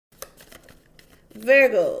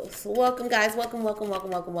Virgos, welcome guys. Welcome, welcome, welcome,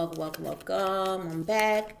 welcome, welcome, welcome, welcome. I'm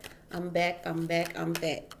back. I'm back. I'm back. I'm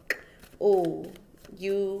back. Oh,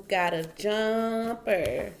 you got a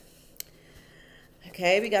jumper.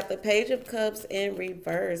 Okay, we got the Page of Cups in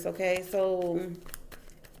reverse. Okay, so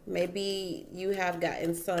maybe you have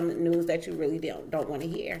gotten some news that you really don't want to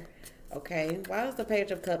hear. Okay, why is the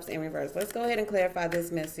Page of Cups in reverse? Let's go ahead and clarify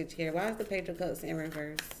this message here. Why is the Page of Cups in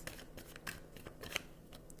reverse?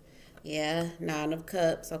 Yeah, Nine of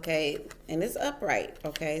Cups, okay. And it's upright,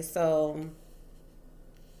 okay. So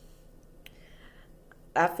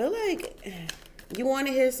I feel like you want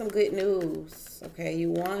to hear some good news, okay. You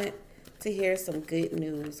want to hear some good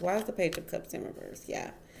news. Why is the Page of Cups in reverse? Yeah.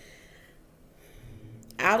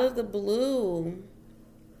 Out of the blue,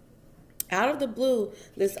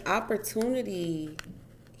 this opportunity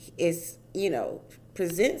is,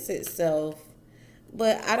 presents itself,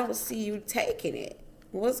 but I don't see you taking it.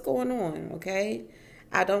 What's going on, okay?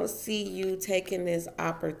 I don't see you taking this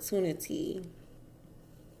opportunity.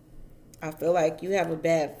 I feel like you have a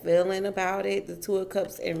bad feeling about it. The Two of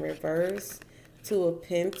Cups in reverse, Two of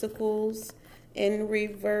Pentacles in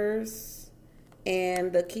reverse,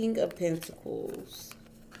 and the King of Pentacles.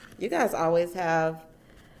 You guys always have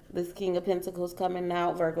this King of Pentacles coming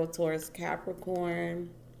out, Virgo, Taurus, Capricorn.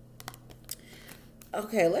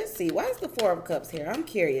 Okay, let's see. Why is the Four of Cups here? I'm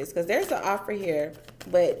curious because there's an offer here,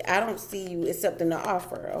 but I don't see you accepting the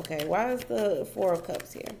offer. Okay, why is the Four of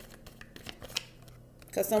Cups here?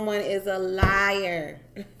 Because someone is a liar.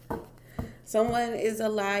 Someone is a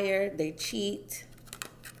liar. They cheat.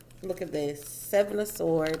 Look at this. Seven of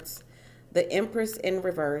Swords, the Empress in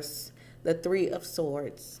reverse, the Three of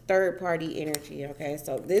Swords, third party energy. Okay,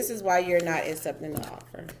 so this is why you're not accepting the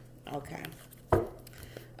offer. Okay.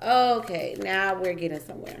 Okay, now we're getting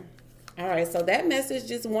somewhere. All right, so that message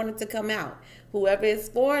just wanted to come out. Whoever it's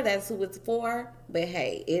for, that's who it's for. But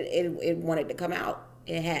hey, it wanted to come out.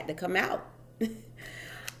 It had to come out.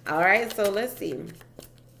 All right, so let's see.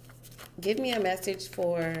 Give me a message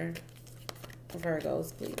for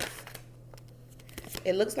Virgos, please.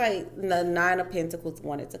 It looks like the Nine of Pentacles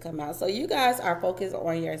wanted to come out. So you guys are focused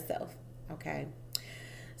on yourself, okay?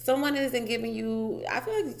 Someone isn't giving you, I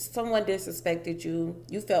feel like someone disrespected you.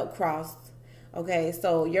 You felt crossed. Okay,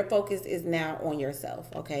 so your focus is now on yourself.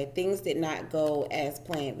 Okay, things did not go as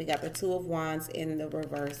planned. We got the Two of Wands in the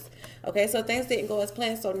reverse. Okay, so things didn't go as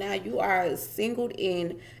planned. So now you are singled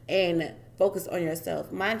in and focused on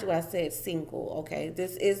yourself. Mind you, I said single. Okay,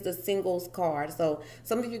 this is the singles card. So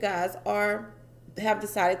some of you guys have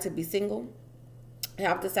decided to be single.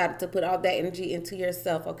 Have decided to put all that energy into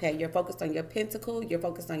yourself. Okay, you're focused on your pentacle, you're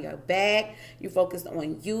focused on your bag, you're focused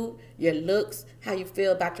on you, your looks, how you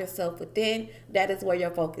feel about yourself within. That is where your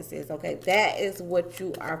focus is. Okay, that is what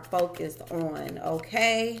you are focused on.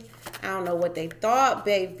 Okay, I don't know what they thought,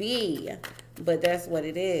 baby, but that's what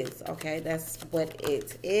it is. Okay, that's what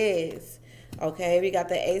it is. Okay, we got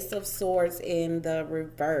the Ace of Swords in the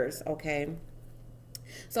reverse. Okay,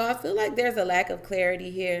 so I feel like there's a lack of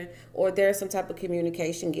clarity here, or there's some type of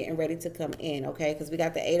communication getting ready to come in, okay? Because we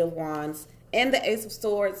got the Eight of Wands and the Ace of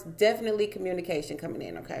Swords. Definitely communication coming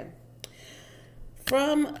in, okay?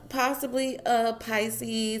 From possibly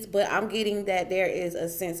Pisces, but I'm getting that there is a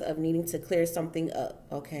sense of needing to clear something up,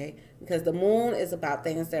 okay? Because the moon is about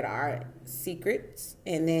things that are secrets,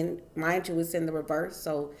 and then mind you, it's in the reverse.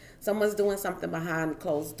 So someone's doing something behind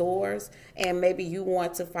closed doors, and maybe you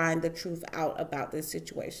want to find the truth out about this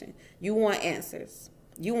situation. You want answers.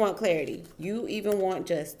 You want clarity. You even want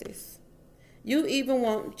justice. You even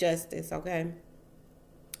want justice, okay?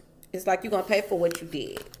 It's like you're going to pay for what you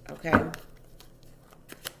did, okay?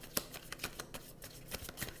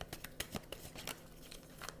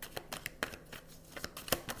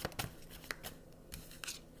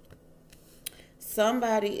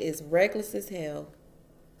 Somebody is reckless as hell.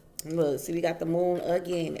 Look, see, we got the moon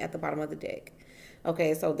again at the bottom of the deck.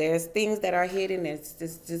 Okay, so there's things that are hidden. There's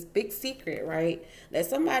this big secret, right? That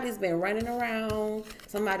somebody's been running around.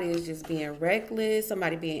 Somebody is just being reckless.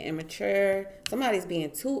 Somebody being immature. Somebody's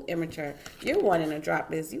being too immature. You're wanting to drop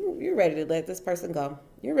this. You're ready to let this person go.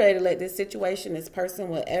 You're ready to let this situation, this person,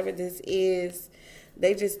 whatever this is,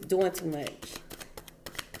 they just doing too much.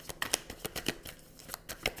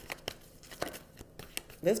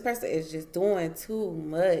 This person is just doing too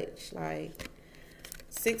much. Like,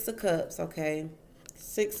 Six of Cups, okay?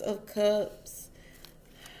 Six of Cups.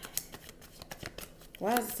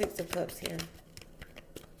 Why is the Six of Cups here?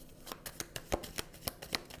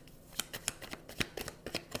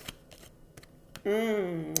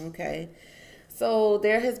 Okay. So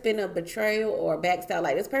there has been a betrayal or backstab.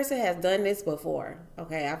 Like, this person has done this before.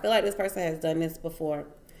 Okay, I feel like this person has done this before.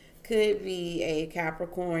 could be a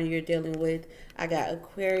Capricorn you're dealing with. I got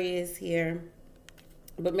Aquarius here.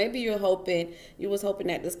 But maybe you was hoping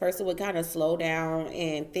that this person would kind of slow down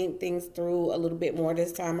and think things through a little bit more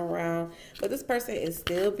this time around. But this person is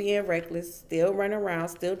still being reckless, still running around,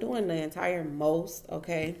 still doing the entire most,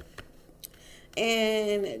 okay?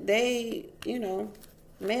 And they,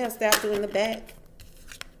 may have stabbed you in the back.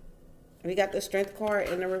 We got the Strength card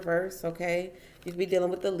in the reverse, okay? You could be dealing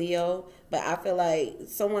with the Leo, but I feel like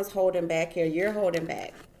someone's holding back here. You're holding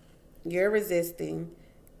back. You're resisting.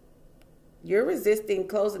 You're resisting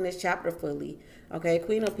closing this chapter fully. Okay,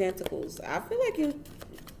 Queen of Pentacles. I feel like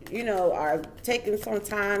you are taking some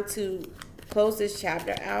time to close this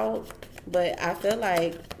chapter out. But I feel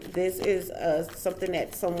like this is something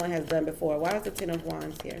that someone has done before. Why is the Ten of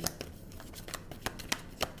Wands here?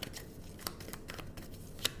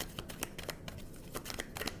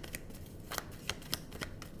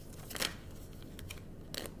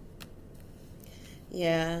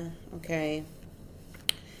 Yeah, okay.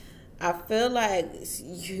 I feel like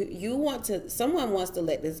someone wants to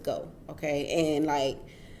let this go, okay?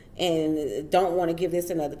 And don't want to give this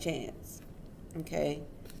another chance, okay?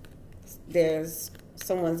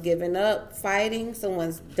 Someone's given up fighting,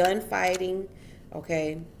 someone's done fighting,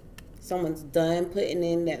 okay? Someone's done putting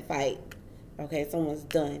in that fight, okay? Someone's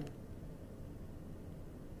done.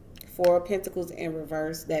 Four of Pentacles in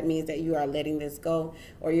reverse, that means that you are letting this go,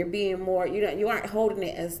 or you're being more, you aren't holding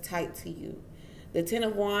it as tight to you. The Ten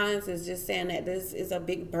of Wands is just saying that this is a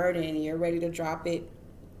big burden and you're ready to drop it.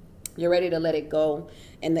 You're ready to let it go.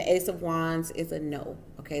 And the Ace of Wands is a no.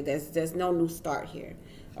 Okay, there's no new start here.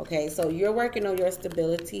 Okay, so you're working on your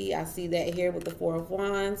stability. I see that here with the Four of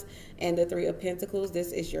Wands and the Three of Pentacles.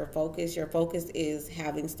 This is your focus. Your focus is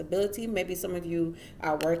having stability. Maybe some of you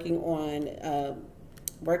are working on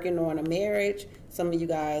a marriage. Some of you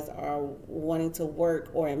guys are wanting to work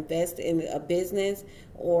or invest in a business,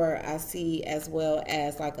 or I see as well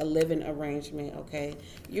as like a living arrangement, okay?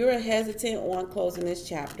 You're hesitant on closing this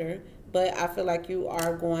chapter, but I feel like you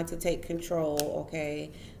are going to take control,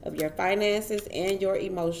 okay, of your finances and your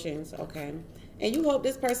emotions, okay? And you hope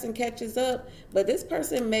this person catches up, but this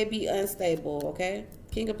person may be unstable, okay?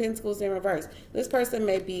 King of Pentacles in reverse. This person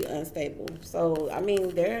may be unstable. So, I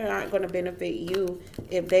mean, they're not going to benefit you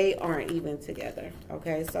if they aren't even together,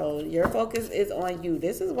 okay? So, your focus is on you.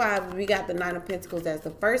 This is why we got the Nine of Pentacles as the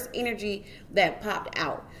first energy that popped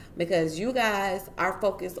out, because you guys are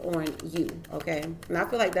focused on you, okay? And I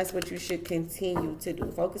feel like that's what you should continue to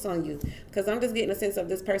do. Focus on you, because I'm just getting a sense of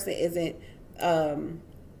this person isn't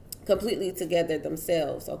completely together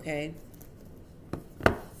themselves, okay?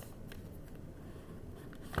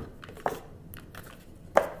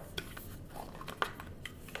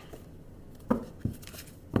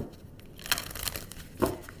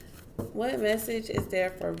 What message is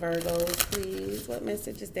there for Virgos, please? What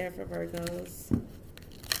message is there for Virgos?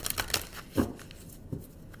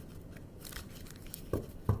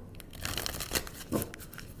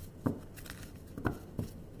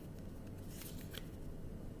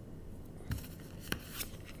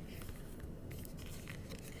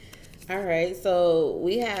 All right, so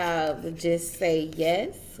we have just say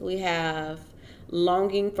yes. We have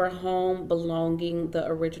longing for home, belonging, the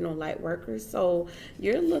original light workers. So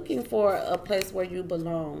you're looking for a place where you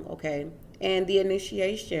belong, okay? And the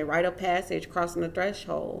initiation, rite of passage, crossing the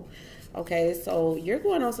threshold. Okay, so you're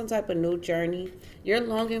going on some type of new journey. You're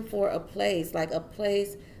longing for a place, like a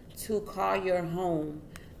place to call your home,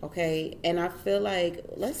 okay? And I feel like,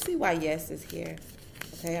 let's see why yes is here.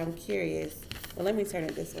 Okay, I'm curious. Well, let me turn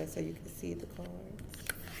it this way so you can see the cards.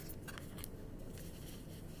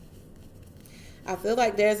 I feel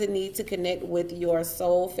like there's a need to connect with your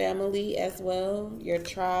soul family as well, your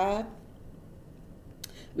tribe.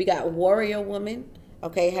 We got warrior woman.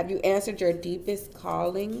 Okay, have you answered your deepest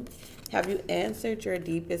calling? Have you answered your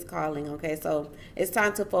deepest calling? Okay, so it's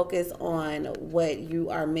time to focus on what you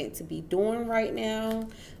are meant to be doing right now.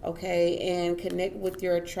 Okay, and connect with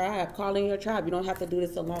your tribe, calling your tribe. You don't have to do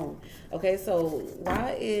this alone. Okay, so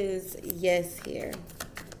why is yes here?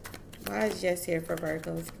 Why is yes here for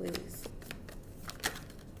Virgos, please?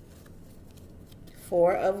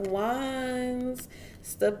 Four of Wands,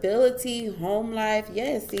 stability, home life.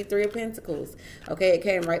 Yes, see, Three of Pentacles. Okay, it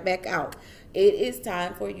came right back out. It is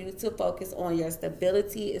time for you to focus on your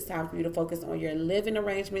stability. It's time for you to focus on your living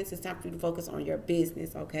arrangements. It's time for you to focus on your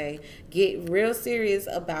business, okay? Get real serious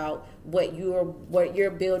about what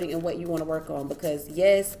you're building and what you want to work on, because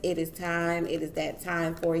yes, it is time. It is that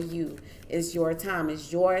time for you. It's your time.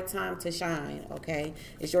 It's your time to shine, okay?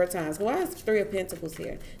 It's your time. So why is Three of Pentacles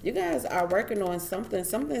here? You guys are working on something.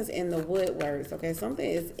 Something's in the woodworks, okay? Something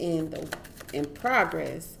is in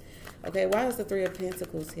progress. Okay, why is the Three of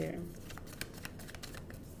Pentacles here?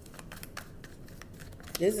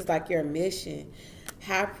 This is like your mission.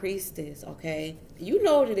 High Priestess, okay? You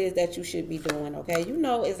know what it is that you should be doing, okay? You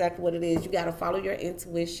know exactly what it is. You got to follow your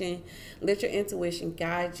intuition. Let your intuition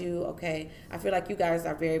guide you, okay? I feel like you guys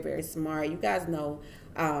are very, very smart. You guys know,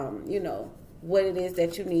 you know, what it is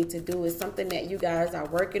that you need to do. Is something that you guys are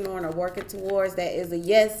working on or working towards that is a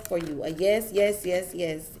yes for you. A yes, yes, yes,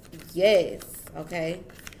 yes, yes, okay?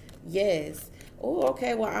 Yes. Oh,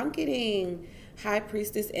 okay. Well, I'm getting High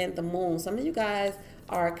Priestess and the Moon. Some of you guys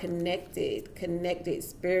are connected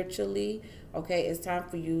spiritually. Okay, it's time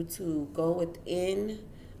for you to go within.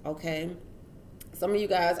 Okay, some of you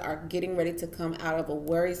guys are getting ready to come out of a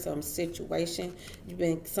worrisome situation.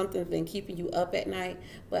 Something's been keeping you up at night,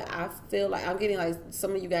 but I feel like I'm getting like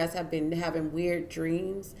some of you guys have been having weird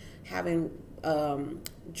dreams, having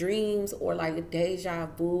dreams or like a deja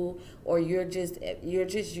vu, or you're just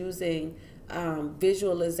using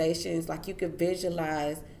visualizations. Like you could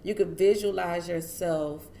visualize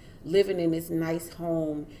yourself living in this nice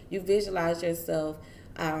home. You visualize yourself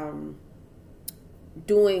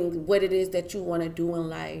doing what it is that you want to do in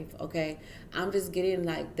life. Okay, I'm just getting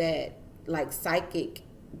like that, like psychic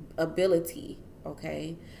ability.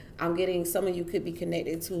 Okay, I'm getting some of you could be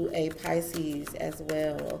connected to a Pisces as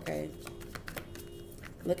well. Okay,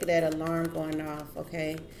 look at that alarm going off.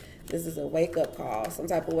 Okay, this is a wake-up call, some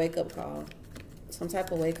type of wake-up call. Some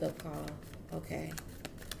type of wake-up call. Okay.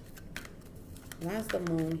 Why is the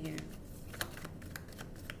Moon here?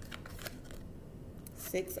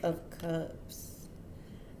 Six of Cups.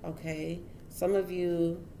 Okay. Some of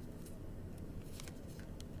you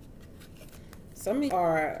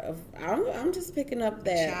are, I'm just picking up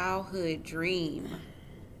that childhood dream.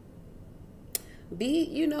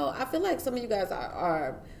 You know, I feel like some of you guys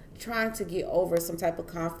are trying to get over some type of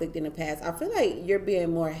conflict in the past. I feel like you're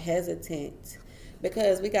being more hesitant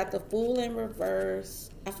because we got the Fool in reverse.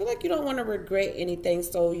 I feel like you don't want to regret anything,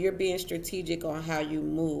 so you're being strategic on how you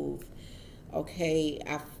move. Okay,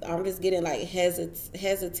 I'm just getting like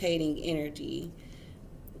hesitating energy.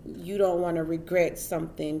 You don't want to regret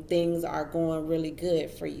something. Things are going really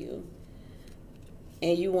good for you,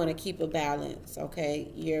 and you want to keep a balance.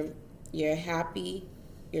 Okay, you're happy.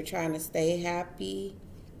 You're trying to stay happy,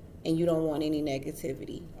 and you don't want any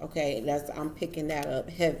negativity. Okay, I'm picking that up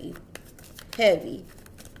heavy,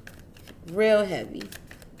 real heavy.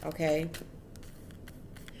 Okay,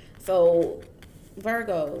 so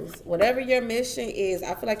Virgos, whatever your mission is,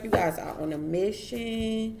 I feel like you guys are on a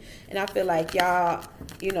mission, and I feel like y'all,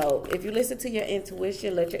 you know, if you listen to your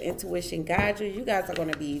intuition, let your intuition guide you, you guys are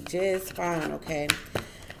going to be just fine. Okay,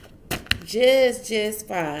 just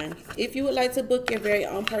fine. If you would like to book your very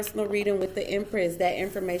own personal reading with the Empress, that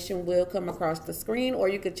information will come across the screen, or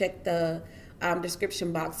you could check the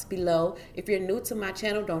description box below. If you're new to my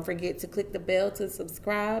channel, don't forget to click the bell to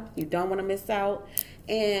subscribe. You don't want to miss out.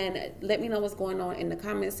 And let me know what's going on in the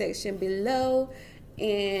comment section below.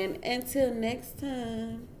 And until next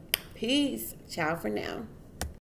time, peace. Ciao for now.